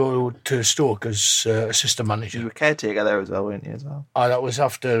opportunity to go to Stoke as assistant manager. You were caretaker there as well, weren't you, as well? That was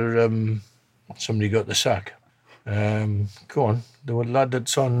after somebody got the sack. Go on. There was a lad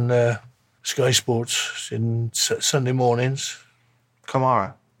that's on Sky Sports in Sunday mornings.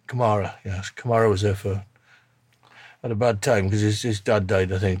 Kamara, yes. Kamara was there at a bad time because his dad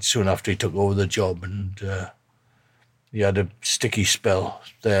died, I think, soon after he took over the job, and he had a sticky spell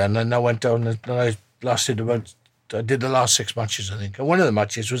there. And then I went down and I did the last 6 matches, I think. And one of the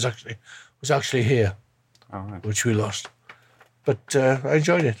matches was actually here, which we lost. But I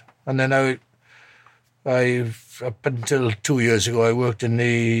enjoyed it. And then I up until 2 years ago, I worked in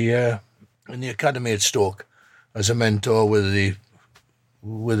the academy at Stoke as a mentor with the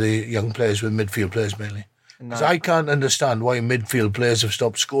young players, with midfield players mainly. Because I can't understand why midfield players have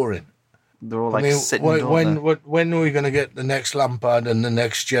stopped scoring. They're all sitting. When are we going to get the next Lampard and the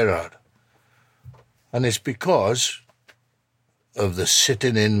next Gerrard? And it's because of the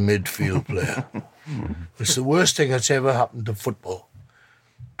sitting-in midfield player. It's the worst thing that's ever happened to football.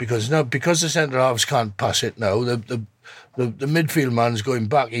 Because the centre-halves can't pass it now, the midfield man's going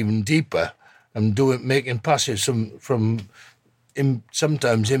back even deeper and making passes from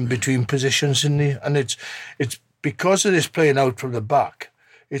sometimes in between positions and it's because of this playing out from the back,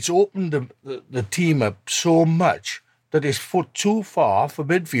 it's opened the team up so much that it's too far for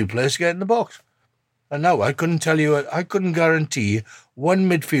midfield players to get in the box. And now I couldn't guarantee one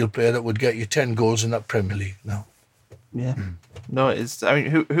midfield player that would get you 10 goals in that Premier League. No. Yeah. No, it's. I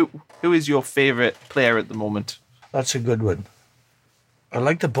mean, who is your favourite player at the moment? That's a good one. I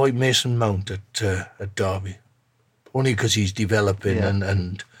like the boy Mason Mount at Derby, only because he's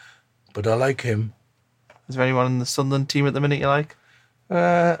developing but I like him. Is there anyone in the Sunderland team at the minute you like?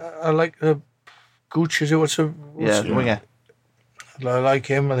 I like Gooch. Is it the winger? I like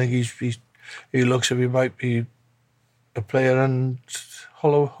him. I think he looks as if he might be a player. And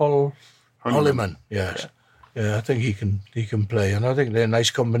Holliman. Yes. Yeah, I think he can play, and I think they're a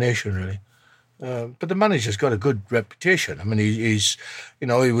nice combination, really. But the manager's got a good reputation. I mean, he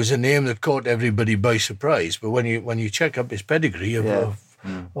was a name that caught everybody by surprise. But when you check up his pedigree of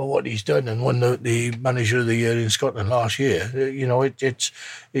what he's done and won the Manager of the Year in Scotland last year,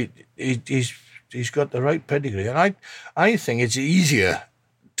 he's got the right pedigree, and I think it's easier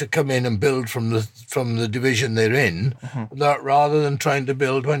to come in and build from the division they're in, that rather than trying to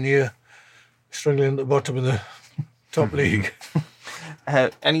build when you're struggling at the bottom of the top league.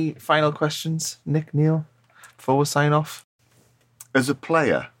 Any final questions, Nick, Neil, before we sign off? As a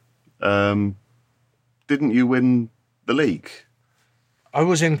player, didn't you win the league? I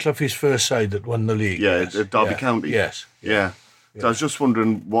was in Cloughie's first side that won the league. Yeah, yes. at Derby County. Yes. Yeah. So I was just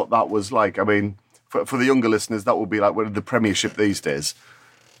wondering what that was like. I mean, for the younger listeners, that would be like the Premiership these days.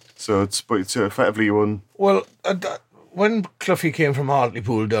 So it's effectively you won. Well, when Cloughie came from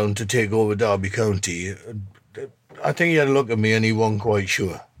Hartlepool down to take over Derby County, I think he had a look at me and he wasn't quite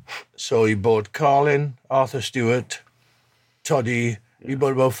sure. So he bought Carlin, Arthur Stewart, Toddy. He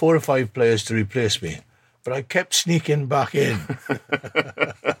bought about 4 or 5 players to replace me. But I kept sneaking back in.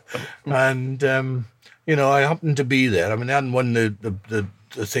 And, I happened to be there. I mean, I hadn't won the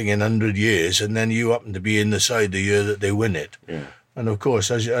thing in 100 years, and then you happened to be in the side the year that they win it. Yeah. And, of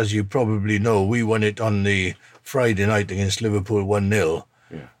course, as you probably know, we won it on the Friday night against Liverpool 1-0.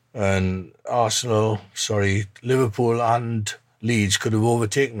 Yeah. And Liverpool and Leeds could have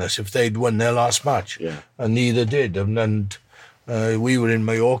overtaken us if they'd won their last match. Yeah. And neither did. And we were in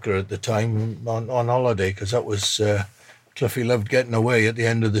Mallorca at the time on holiday, because that was Cloughie loved getting away at the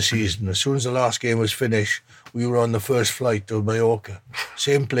end of the season. As soon as the last game was finished, we were on the first flight to Mallorca.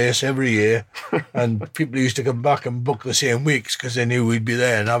 Same place every year. And people used to come back and book the same weeks because they knew we'd be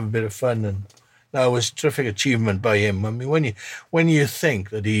there and have a bit of fun. And that was a terrific achievement by him. I mean, when you think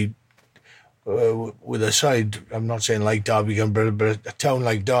that he, with a side, I'm not saying like Derby, but a town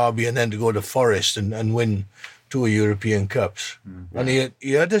like Derby, and then to go to Forest and win 2 European Cups. Mm-hmm. And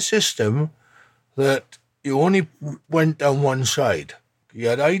he had a system that you only went down one side. He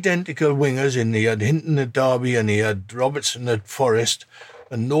had identical wingers in. He had Hinton at Derby and he had Robertson at Forest,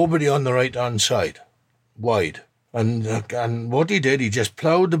 and nobody on the right-hand side, wide. And what he did, he just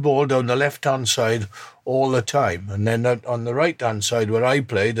ploughed the ball down the left-hand side all the time. And then on the right-hand side where I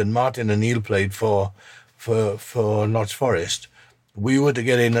played, and Martin and Neil played for Notts Forest, we were to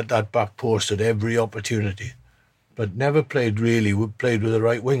get in at that back post at every opportunity, but never played with the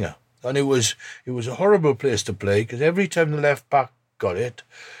right winger. And it was a horrible place to play, because every time the left back got it,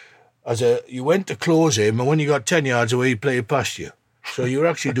 you went to close him, and when you got 10 yards away, he played past you. So you were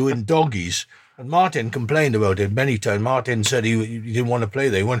actually doing doggies. And Martin complained about it many times. Martin said he didn't want to play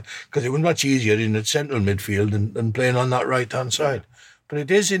there because it was much easier in the central midfield than playing on that right-hand side. But it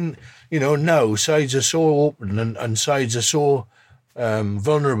is now sides are so open and sides are so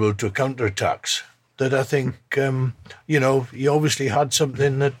vulnerable to counter-attacks that I think, he obviously had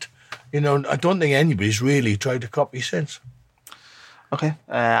something that, I don't think anybody's really tried to copy since. Okay.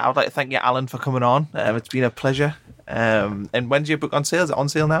 I would like to thank you, Alan, for coming on. It's been a pleasure. And when's your book on sale? Is it on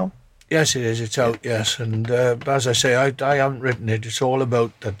sale now? Yes, it is. It's out, yes. And as I say, I haven't written it. It's all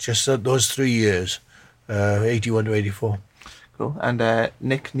about those 3 years, 81 to 84. Cool. And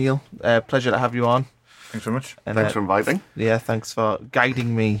Nick, Neil, pleasure to have you on. Thanks very much. And, thanks for inviting. Yeah, thanks for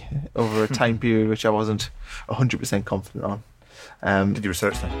guiding me over a time period which I wasn't 100% confident on. Did you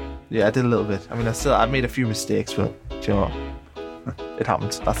research that? Yeah, I did a little bit. I mean, I made a few mistakes, but do you know what? It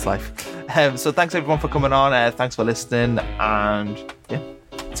happens. That's life. So thanks everyone for coming on. Thanks for listening. And yeah,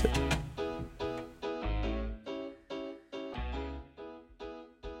 that's it.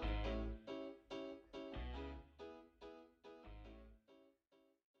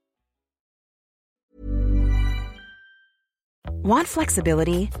 Want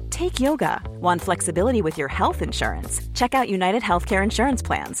flexibility? Take yoga. Want flexibility with your health insurance? Check out United Healthcare Insurance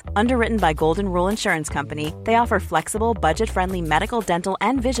Plans. Underwritten by Golden Rule Insurance Company, they offer flexible, budget-friendly medical, dental,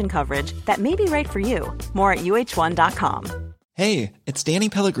 and vision coverage that may be right for you. More at uh1.com. Hey, it's Danny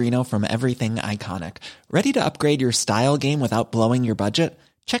Pellegrino from Everything Iconic. Ready to upgrade your style game without blowing your budget?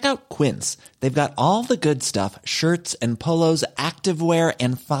 Check out Quince. They've got all the good stuff, shirts and polos, activewear,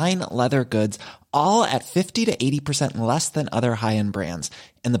 and fine leather goods, all at 50 to 80% less than other high-end brands.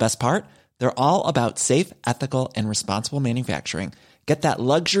 And the best part? They're all about safe, ethical, and responsible manufacturing. Get that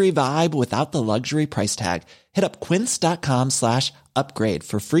luxury vibe without the luxury price tag. Hit up quince.com/upgrade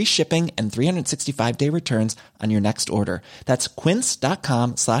for free shipping and 365-day returns on your next order. That's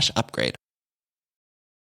quince.com/upgrade.